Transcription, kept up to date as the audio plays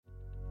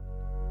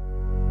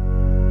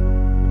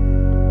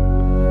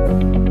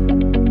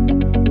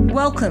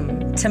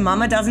Welcome to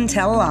Mama Doesn't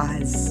Tell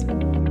Lies.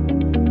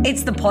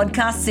 It's the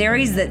podcast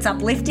series that's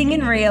uplifting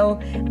and real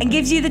and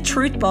gives you the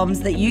truth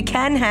bombs that you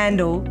can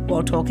handle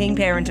while talking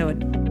parenthood.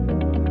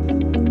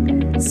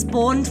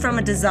 Spawned from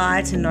a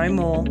desire to know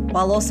more,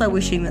 while also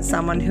wishing that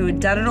someone who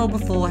had done it all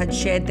before had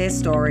shared their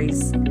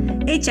stories.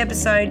 Each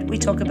episode, we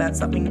talk about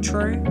something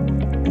true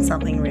and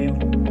something real.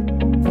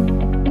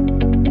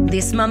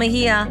 This mama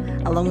here,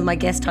 along with my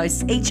guest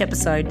hosts each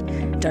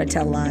episode, don't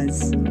tell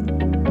lies.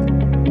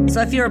 So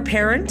if you're a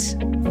parent,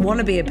 want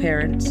to be a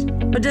parent,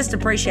 but just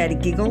appreciate a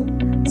giggle,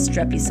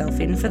 strap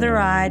yourself in for the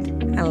ride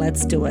and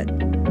let's do it.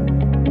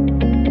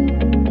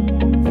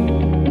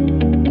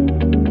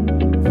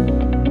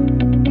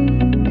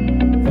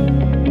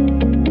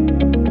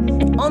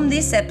 On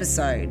this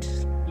episode,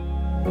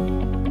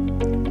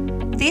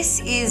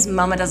 this is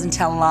Mama Doesn't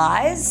Tell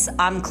Lies.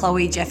 I'm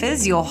Chloe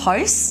Jeffers, your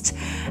host,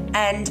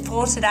 and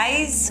for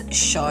today's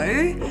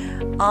show,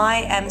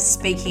 I am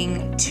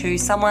speaking to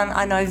someone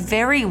I know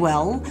very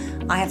well.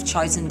 I have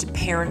chosen to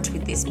parent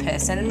with this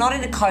person, and not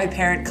in a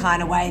co-parent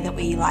kind of way that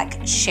we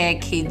like share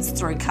kids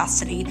through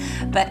custody,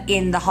 but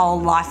in the whole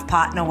life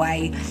partner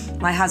way.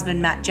 My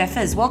husband, Matt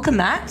Jeffers. Welcome,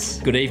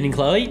 Matt. Good evening,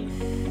 Chloe.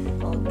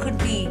 Well, it could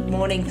be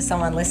morning for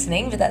someone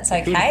listening, but that's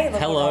okay.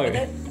 Hello. With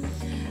it.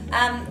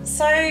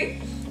 So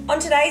on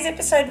today's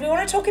episode, we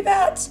want to talk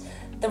about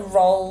the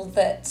role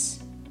that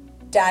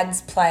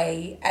dads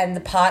play and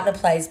the partner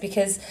plays,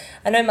 because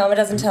I know Mama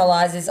Doesn't Tell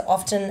Lies is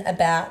often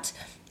about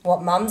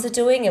what mums are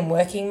doing and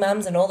working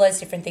mums and all those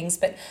different things,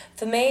 but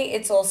for me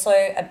it's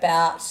also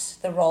about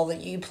the role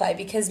that you play,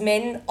 because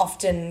men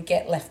often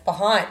get left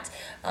behind.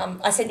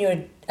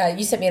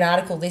 You sent me an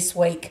article this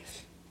week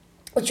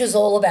which was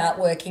all about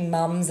working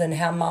mums and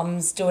how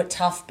mums do it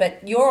tough,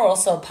 but you're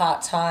also a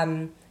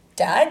part-time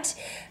dad.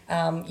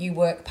 You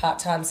work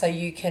part-time so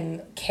you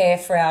can care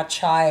for our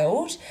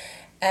child.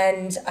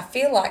 And I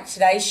feel like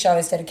today's show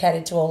is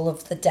dedicated to all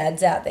of the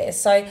dads out there.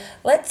 So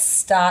let's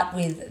start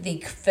with the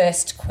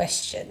first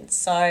question.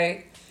 So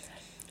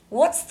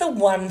what's the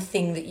one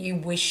thing that you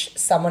wish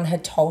someone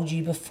had told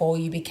you before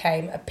you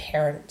became a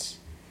parent?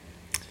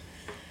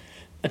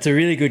 That's a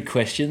really good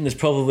question. There's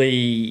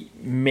probably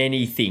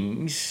many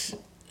things.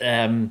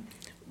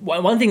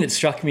 One thing that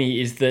struck me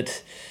is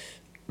that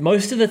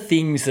most of the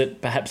things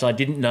that perhaps I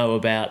didn't know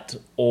about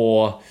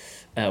or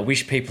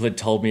wish people had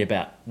told me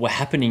about were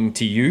happening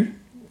to you.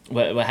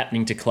 Were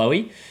happening to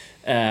Chloe,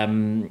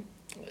 whether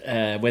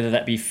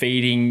that be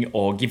feeding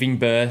or giving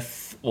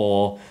birth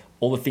or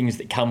all the things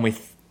that come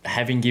with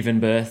having given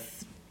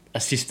birth,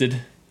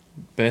 assisted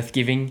birth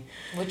giving.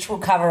 Which we'll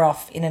cover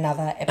off in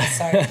another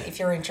episode if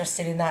you're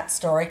interested in that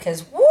story,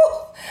 because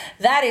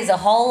that is a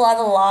whole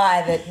other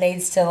lie that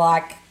needs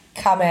to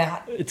come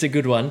out. It's a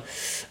good one.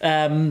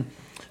 And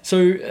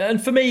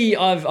for me,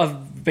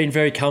 I've been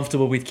very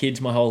comfortable with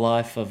kids my whole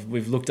life.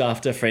 We've looked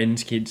after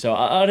friends' kids, so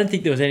I don't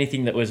think there was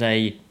anything that was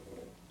a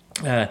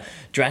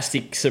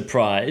drastic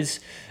surprise.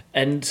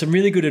 And some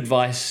really good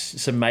advice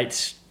some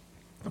mates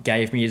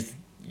gave me is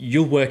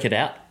you'll work it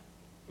out,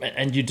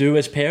 and you do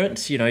as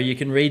parents. You know, you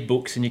can read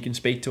books and you can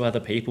speak to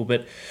other people,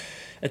 but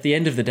at the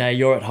end of the day,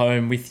 you're at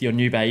home with your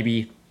new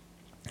baby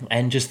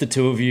and just the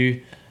two of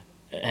you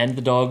and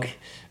the dog,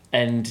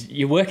 and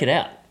you work it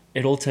out.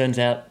 It all turns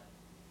out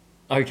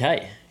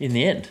okay in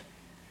the end.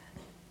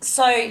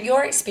 So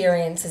your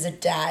experience as a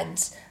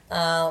dad,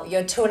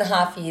 you're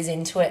 2.5 years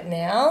into it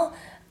now,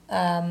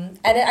 and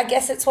I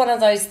guess it's one of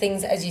those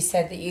things, as you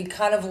said, that you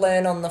kind of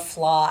learn on the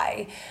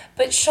fly,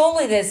 but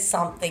surely there's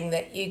something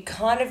that you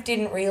kind of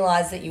didn't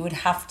realise that you would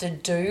have to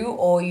do,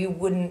 or you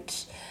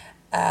wouldn't,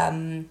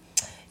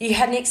 you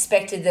hadn't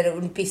expected that it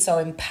would be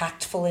so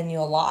impactful in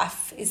your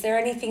life. Is there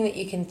anything that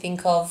you can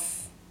think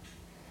of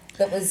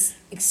that was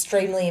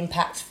extremely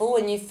impactful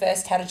when you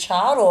first had a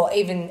child, or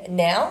even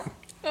now?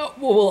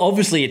 Well,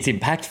 obviously it's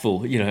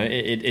impactful. You know,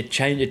 it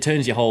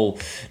turns your whole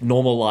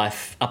normal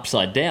life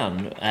upside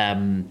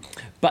down.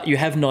 But you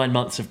have 9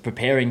 months of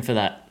preparing for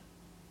that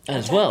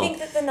as well. I don't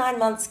think that the 9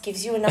 months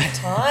gives you enough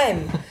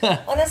time.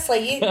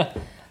 Honestly,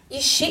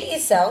 you shit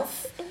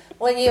yourself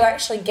when you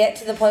actually get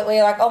to the point where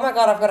you're like, oh my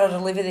God, I've got to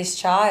deliver this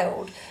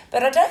child.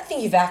 But I don't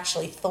think you've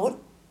actually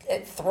thought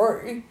it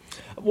through.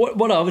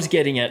 What I was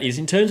getting at is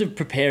in terms of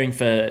preparing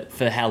for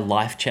how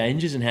life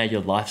changes and how your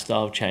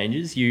lifestyle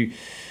changes,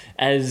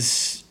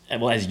 as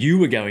you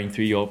were going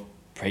through your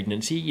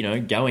pregnancy, you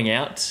know, going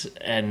out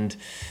and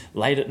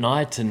late at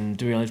night and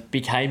doing all this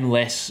became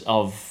less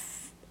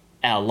of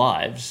our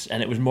lives,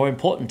 and it was more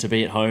important to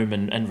be at home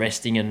and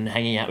resting and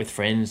hanging out with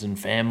friends and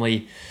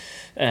family,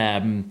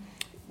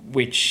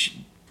 which,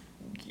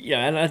 you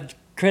know, and I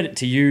credit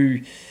to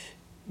you,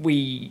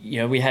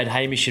 we had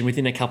Hamish, and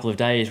within a couple of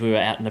days we were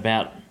out and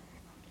about.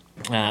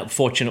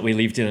 Fortunately,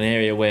 we lived in an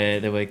area where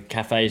there were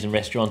cafes and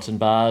restaurants and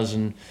bars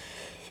and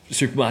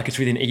supermarkets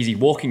within easy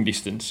walking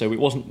distance, so it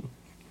wasn't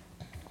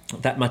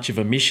that much of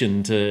a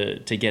mission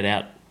to get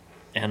out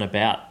and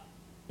about.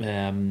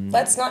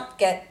 Let's not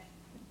get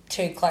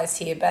too close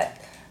here, but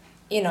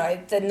you know,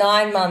 the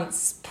 9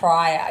 months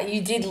prior,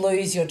 you did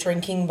lose your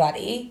drinking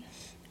buddy.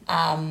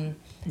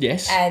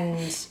 Yes.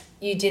 And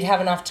you did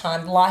have enough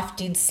time. Life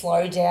did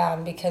slow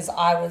down because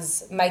I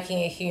was making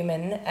a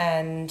human,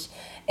 and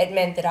it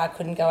meant that I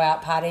couldn't go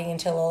out partying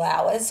until all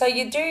hours. So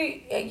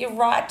you're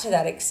right to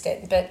that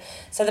extent. But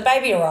so the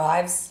baby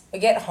arrives, we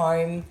get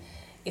home,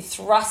 you're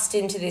thrust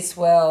into this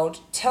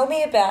world. Tell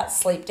me about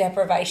sleep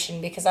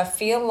deprivation, because I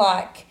feel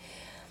like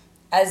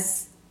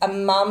as a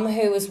mum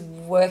who was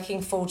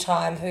working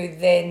full-time,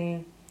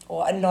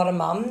 or not a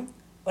mum,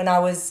 when I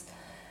was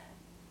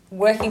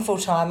working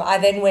full-time, I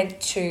then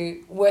went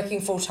to working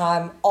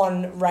full-time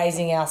on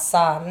raising our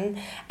son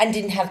and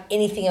didn't have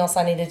anything else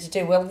I needed to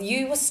do. Well,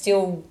 you were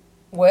still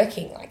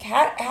working. Like,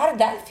 how did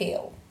that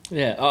feel?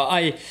 Yeah,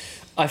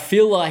 I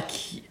feel like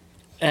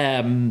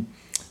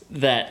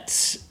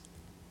that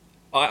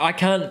I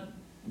can't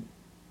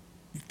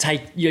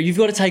take, you've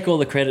got to take all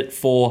the credit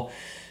for,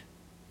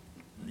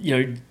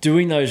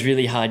 doing those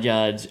really hard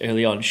yards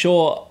early on.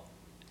 Sure,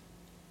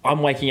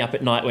 I'm waking up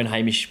at night when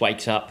Hamish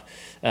wakes up.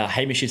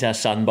 Hamish is our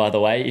son, by the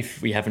way, if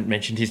we haven't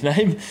mentioned his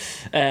name.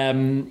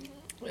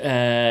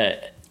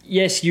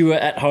 Yes, you were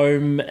at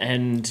home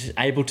and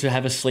able to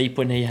have a sleep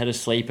when he had a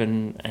sleep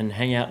and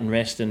hang out and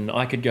rest, and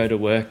I could go to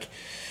work.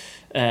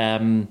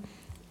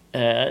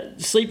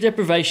 Sleep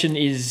deprivation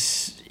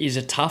is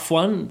a tough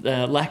one.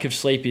 Lack of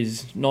sleep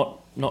is not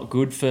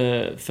good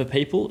for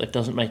people. It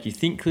doesn't make you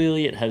think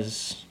clearly. It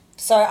has...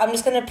 So I'm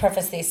just going to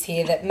preface this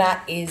here that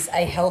Matt is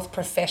a health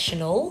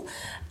professional.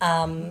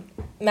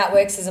 Matt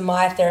works as a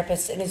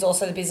myotherapist and is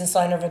also the business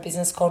owner of a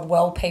business called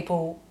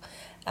Wellpeople,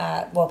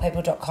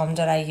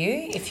 wellpeople.com.au,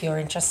 if you're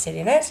interested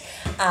in it,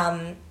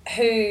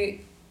 who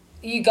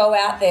you go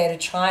out there to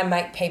try and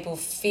make people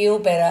feel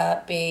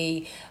better,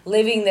 be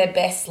living their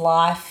best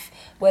life,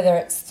 whether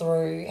it's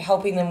through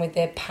helping them with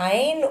their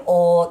pain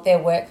or their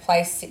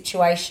workplace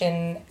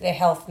situation, their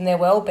health and their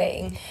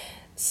well-being.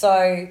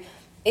 So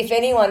if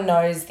anyone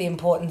knows the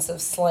importance of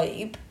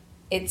sleep,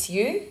 it's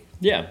you.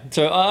 Yeah,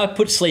 so I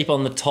put sleep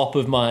on the top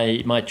of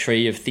my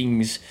tree of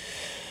things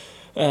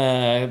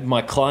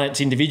my clients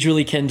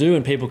individually can do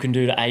and people can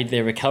do to aid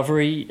their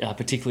recovery,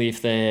 particularly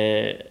if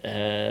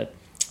they're...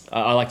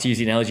 I like to use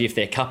the analogy, if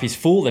their cup is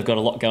full, they've got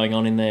a lot going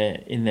on in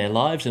their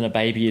lives, and a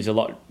baby is a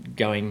lot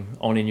going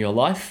on in your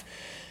life.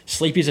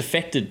 Sleep is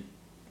affected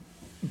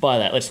by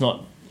that.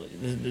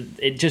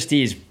 It just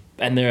is.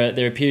 And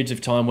there are periods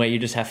of time where you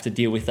just have to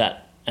deal with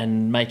that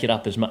and make it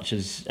up as much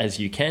as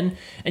you can.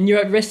 And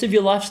the rest of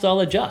your lifestyle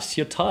adjusts.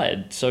 You're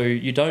tired, so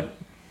you don't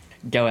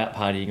go out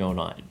partying all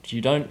night.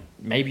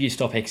 Maybe you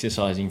stop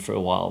exercising for a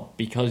while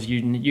because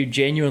you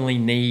genuinely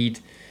need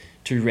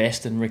to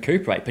rest and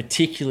recuperate,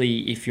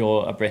 particularly if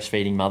you're a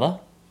breastfeeding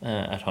mother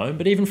at home,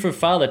 but even for a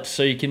father,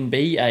 so you can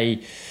be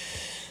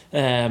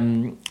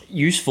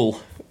useful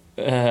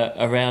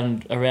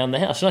around the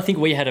house. And I think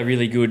we had a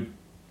really good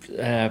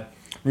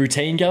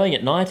routine going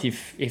at night.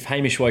 If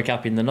Hamish woke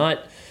up in the night,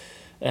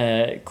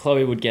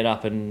 Chloe would get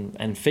up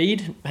and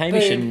feed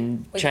Hamish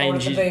and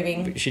change.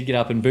 She'd get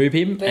up and boob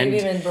him. Boob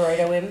him and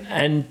burrito him.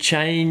 And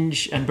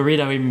change and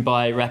burrito him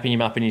by wrapping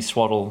him up in his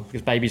swaddle,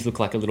 because babies look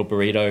like a little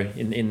burrito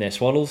in their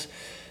swaddles.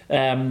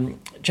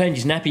 Change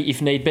his nappy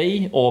if need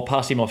be, or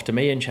pass him off to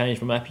me and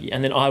change my nappy.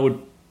 And then I would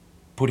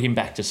put him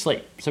back to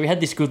sleep. So we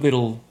had this good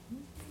little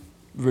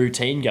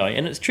routine going.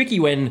 And it's tricky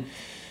when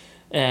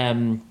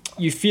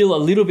you feel a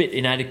little bit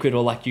inadequate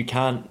or like you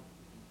can't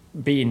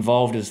be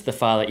involved as the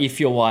father if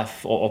your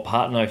wife or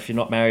partner, if you're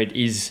not married,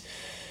 is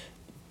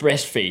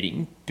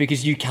breastfeeding,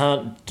 because you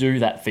can't do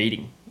that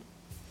feeding.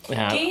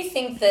 Do you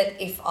think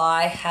that if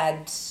I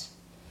had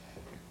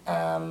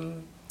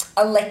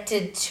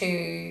elected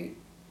to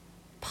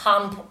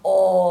pump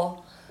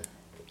or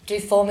do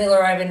formula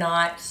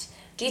overnight,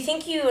 do you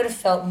think you would have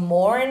felt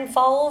more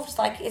involved?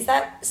 Like, is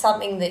that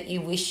something that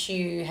you wish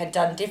you had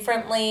done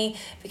differently?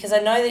 Because I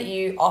know that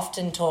you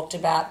often talked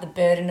about the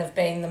burden of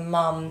being the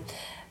mum,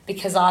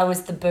 because I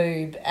was the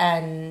boob,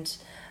 and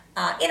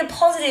in a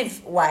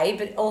positive way,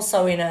 but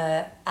also in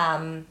a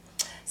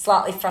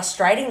slightly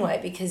frustrating way,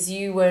 because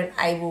you weren't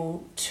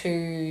able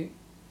to,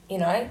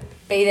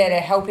 be there to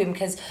help him,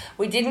 because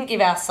we didn't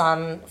give our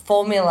son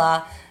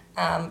formula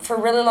for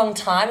a really long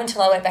time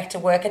until I went back to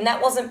work. And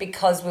that wasn't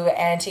because we were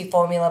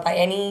anti-formula by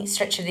any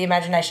stretch of the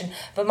imagination,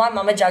 but my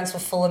mama jugs were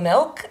full of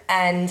milk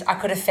and I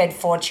could have fed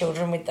 4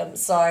 children with them.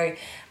 So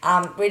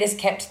we just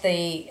kept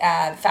the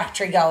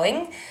factory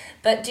going.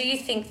 But do you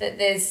think that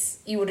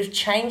you would have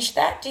changed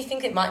that? Do you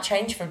think it might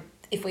change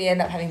if we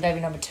end up having baby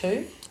number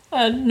 2?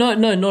 No,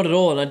 not at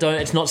all. And I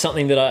don't. It's not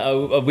something that I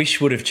wish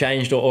would have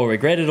changed or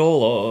regret at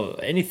all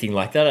or anything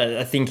like that.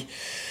 I think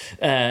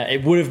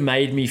it would have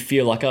made me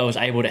feel like I was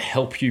able to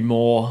help you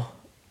more.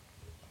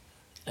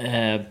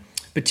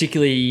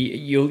 Particularly,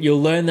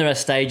 you'll learn there are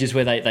stages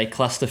where they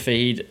cluster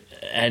feed,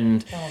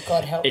 and oh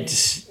God, help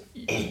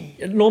me.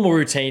 A normal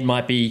routine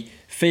might be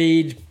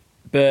feed,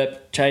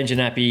 burp, change a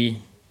nappy,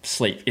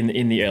 sleep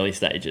in the early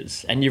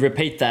stages, and you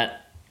repeat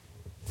that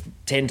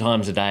 10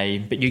 times a day,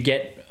 but you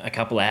get a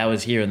couple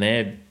hours here and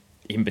there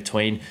in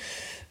between.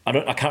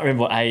 I can't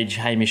remember what age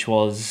Hamish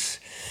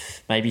was,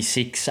 maybe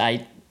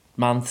 6-8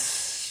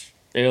 months,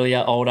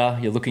 earlier, older,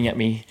 you're looking at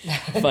me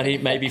funny,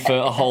 maybe for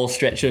a whole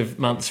stretch of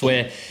months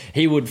where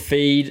he would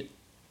feed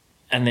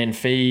and then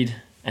feed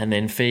and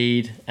then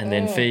feed and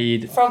then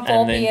feed. From 4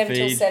 and then p.m.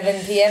 till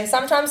 7 p.m,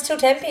 sometimes till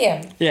 10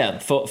 p.m. Yeah,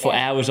 for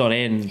hours on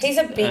end. He's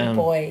a big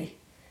boy.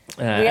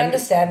 We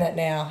understand that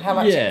now, how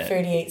much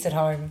food he eats at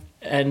home.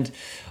 And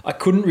I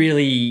couldn't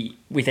really,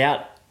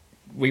 without,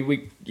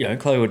 we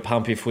Chloe would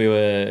pump if we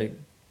were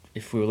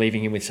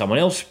leaving him with someone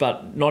else,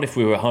 but not if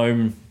we were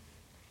home.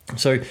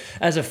 So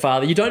as a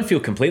father, you don't feel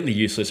completely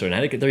useless or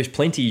inadequate. There is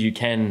plenty you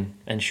can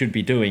and should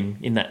be doing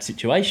in that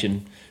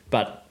situation,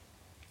 but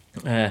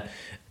I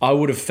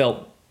would have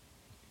felt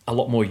a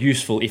lot more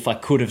useful if I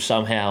could have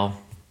somehow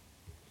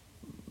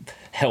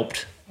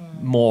helped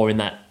more in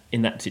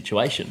that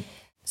situation.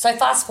 So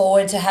fast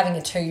forward to having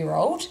a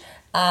 2-year-old.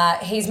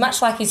 He's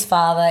much like his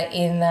father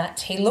in that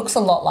he looks a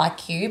lot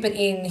like you, but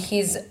in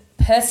his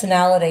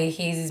personality,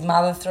 he's his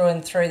mother through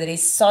and through, that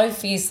he's so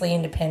fiercely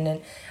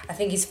independent. I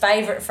think his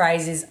favourite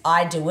phrase is,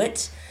 "I do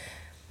it."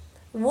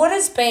 What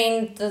has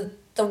been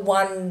the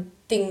one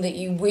thing that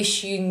you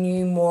wish you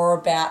knew more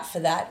about for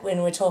that,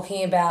 when we're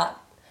talking about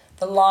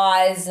the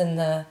lies and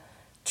the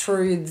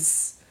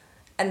truths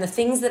and the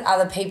things that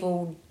other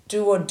people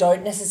do or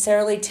don't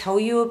necessarily tell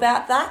you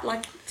about that?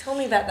 Like, tell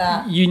me about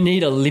that. You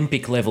need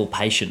Olympic level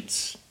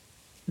patience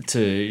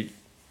to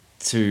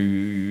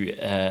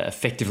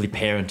effectively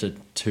parent a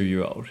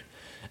 2-year-old,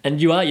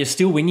 and you're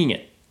still winging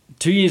it.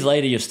 2 years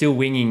later, you're still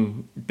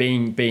winging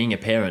being a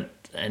parent,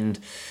 and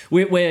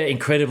we're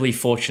incredibly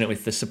fortunate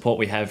with the support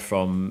we have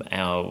from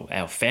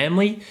our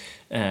family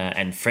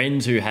and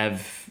friends who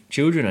have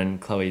children, and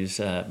Chloe's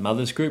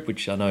mother's group,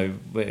 which I know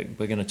we're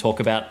going to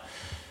talk about.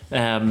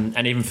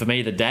 And even for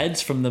me, the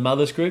dads from the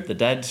mother's group,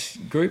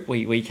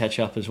 we catch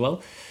up as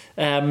well.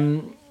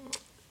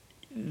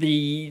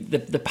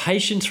 The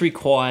patience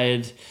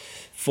required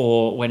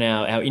for when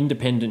our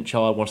independent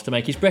child wants to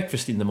make his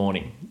breakfast in the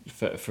morning,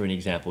 for an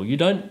example. You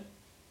don't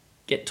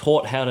get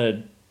taught how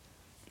to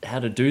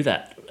do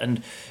that.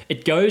 And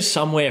it goes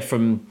somewhere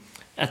from,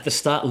 at the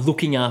start,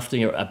 looking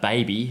after a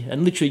baby,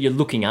 and literally you're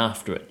looking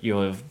after it.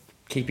 You're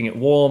keeping it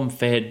warm,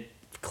 fed,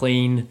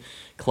 clean,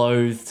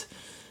 clothed.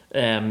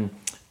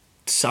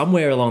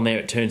 Somewhere along there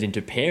it turns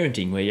into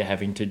parenting, where you're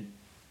having to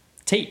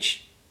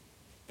teach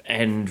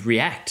and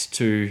react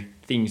to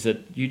things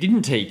that you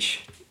didn't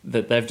teach,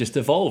 that they've just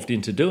evolved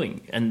into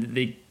doing. And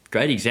the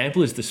great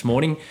example is this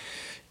morning,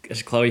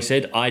 as Chloe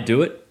said, I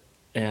do it.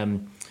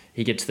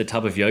 He gets the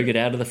tub of yogurt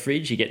out of the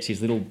fridge, he gets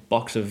his little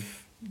box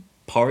of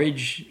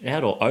porridge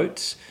out, or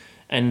oats,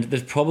 and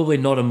there's probably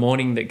not a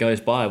morning that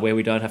goes by where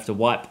we don't have to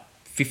wipe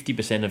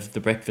 50% of the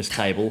breakfast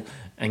table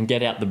and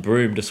get out the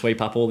broom to sweep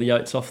up all the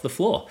oats off the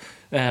floor.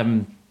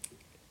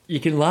 You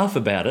can laugh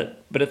about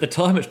it, but at the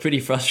time it's pretty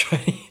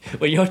frustrating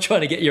when you're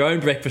trying to get your own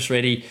breakfast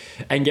ready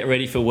and get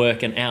ready for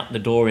work and out the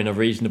door in a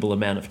reasonable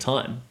amount of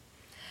time.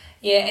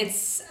 Yeah,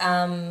 it's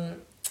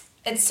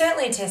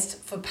certainly a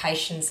test for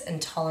patience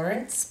and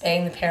tolerance,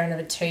 being the parent of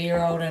a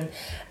 2-year-old. And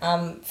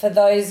for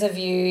those of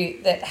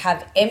you that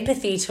have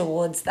empathy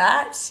towards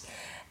that,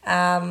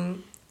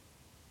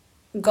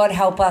 God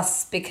help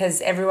us,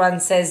 because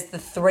everyone says the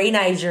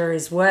 3-nager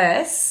is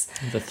worse.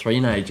 The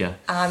 3-nager.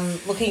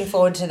 I'm looking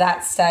forward to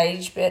that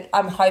stage, but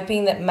I'm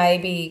hoping that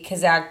maybe,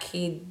 because our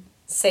kid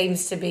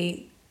seems to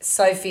be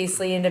so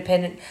fiercely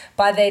independent,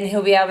 by then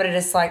he'll be able to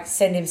just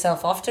send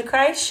himself off to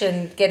creche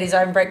and get his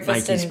own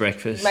breakfast.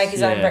 Make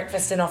his own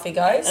breakfast, and off he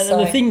goes. And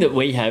the thing that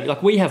we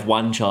have, we have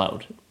one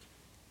child.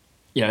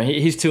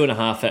 He's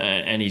 2.5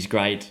 and he's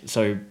great.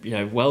 So,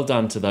 well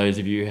done to those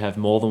of you who have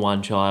more than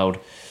one child.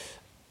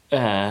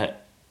 I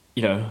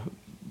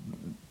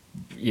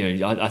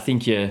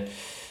think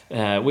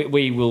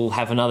we will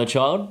have another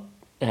child.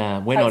 We're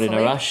Hopefully. Not in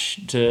a rush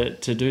to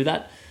do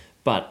that,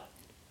 but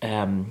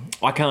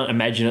I can't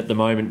imagine at the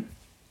moment.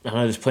 I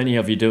know there's plenty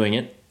of you doing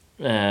it,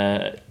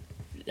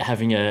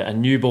 having a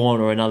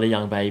newborn or another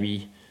young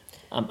baby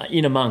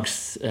in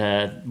amongst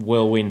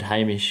whirlwind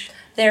Hamish.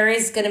 There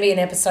is going to be an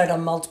episode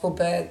on multiple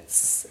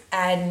births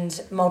and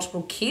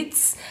multiple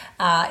kids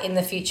in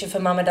the future for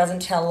Mama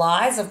Doesn't Tell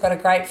Lies. I've got a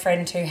great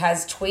friend who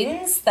has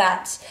twins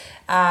that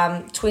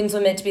twins were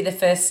meant to be the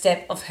first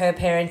step of her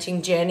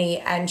parenting journey,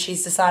 and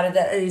she's decided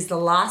that it is the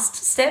last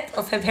step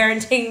of her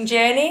parenting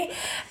journey.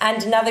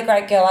 And another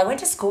great girl I went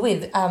to school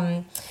with,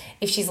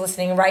 if she's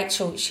listening,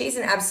 Rachel, she's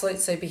an absolute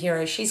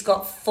superhero. She's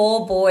got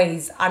 4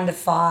 boys under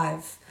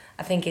 5,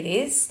 I think it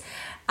is.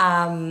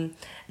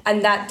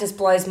 And that just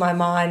blows my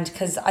mind,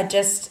 because I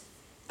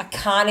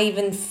can't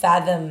even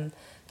fathom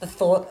the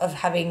thought of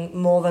having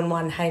more than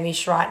one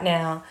Hamish right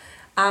now.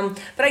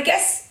 But I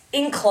guess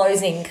in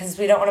closing, because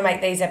we don't want to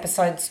make these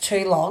episodes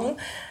too long,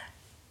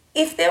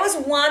 if there was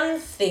one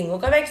thing, we'll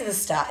go back to the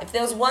start, if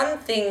there was one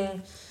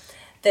thing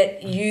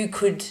that you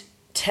could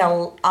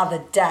tell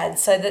other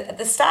dads, so that at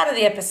the start of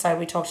the episode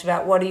we talked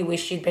about what do you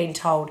wish you'd been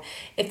told.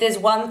 If there's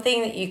one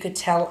thing that you could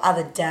tell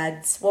other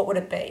dads, what would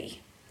it be?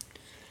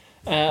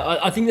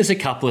 I think there's a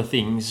couple of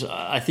things.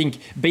 I think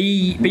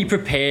be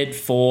prepared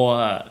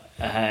for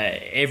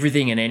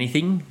everything and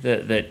anything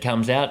that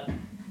comes out.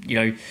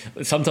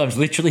 sometimes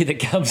literally that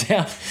comes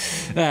out.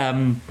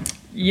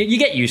 You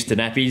get used to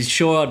nappies.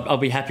 Sure, I'll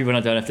be happy when I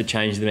don't have to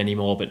change them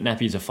anymore, but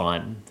nappies are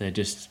fine. They're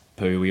just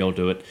poo. We all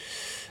do it.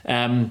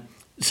 A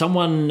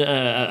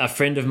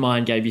friend of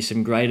mine gave you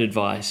some great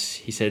advice.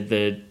 He said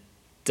the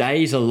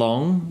days are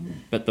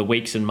long, but the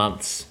weeks and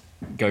months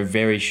go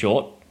very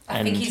short.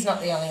 I think he's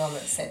not the only one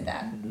that said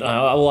that.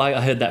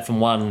 I heard that from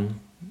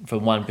one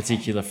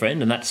particular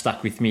friend, and that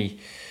stuck with me.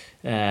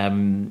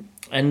 And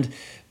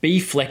be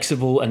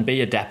flexible and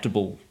be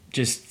adaptable.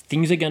 Just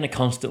things are going to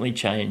constantly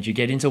change. You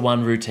get into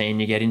one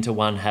routine, you get into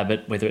one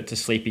habit, whether it's a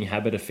sleeping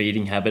habit, a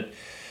feeding habit,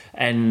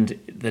 and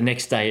the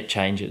next day it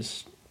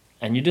changes.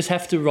 And you just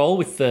have to roll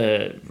with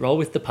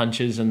the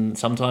punches, and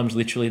sometimes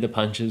literally the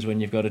punches when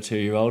you've got a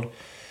 2-year-old.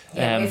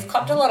 Yeah, we've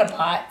copped a lot of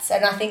bites,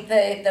 and I think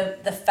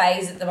the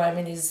phase at the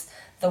moment is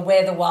the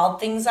where the wild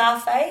things are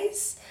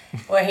phase,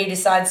 where he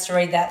decides to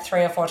read that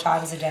 3 or 4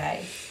 times a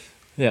day.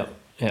 Yeah,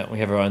 we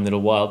have our own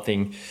little wild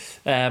thing.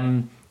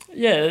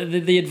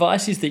 The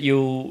advice is that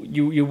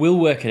you will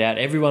work it out.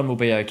 Everyone will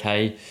be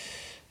okay.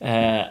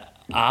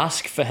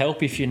 Ask for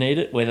help if you need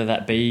it, whether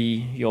that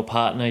be your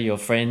partner, your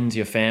friends,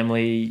 your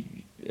family,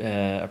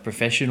 a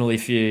professional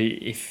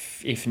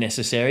if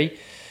necessary,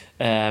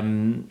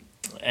 and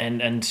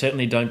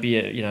certainly don't be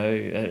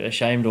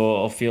ashamed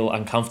or feel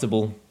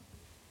uncomfortable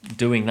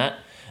doing that,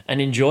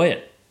 and enjoy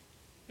it.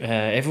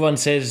 Everyone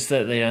says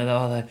that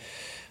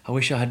I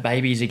wish I had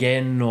babies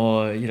again,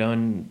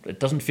 and it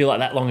doesn't feel like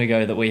that long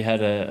ago that we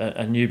had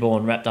a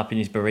newborn wrapped up in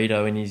his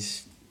burrito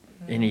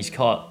in his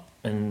cot,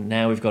 and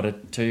now we've got a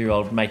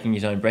 2-year-old making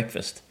his own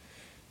breakfast.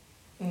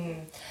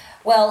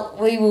 Well,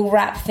 we will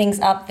wrap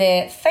things up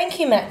there. Thank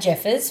you, Matt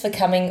Jeffers, for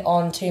coming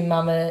on to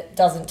Mama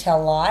Doesn't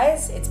Tell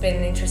Lies. It's been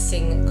an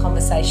interesting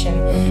conversation,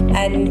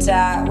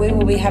 and we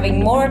will be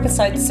having more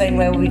episodes soon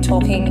where we'll be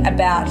talking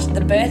about the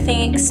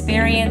birthing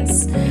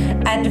experience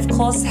and, of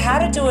course, how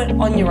to do it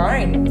on your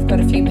own. We've got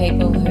a few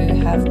people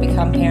who have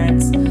become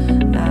parents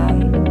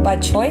by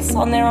choice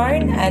on their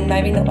own, and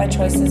maybe not by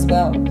choice as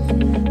well.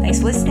 Thanks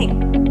for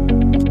listening.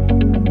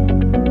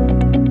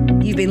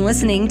 You've been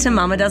listening to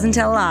Mama Doesn't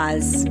Tell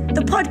Lies,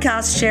 the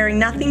podcast sharing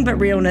nothing but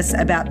realness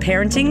about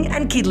parenting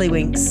and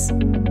kiddlywinks.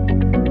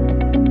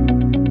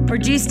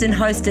 Produced and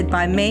hosted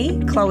by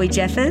me, Chloe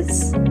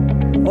Jeffers.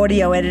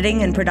 Audio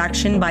editing and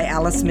production by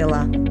Alice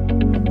Miller.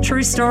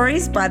 True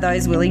stories by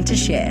those willing to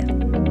share.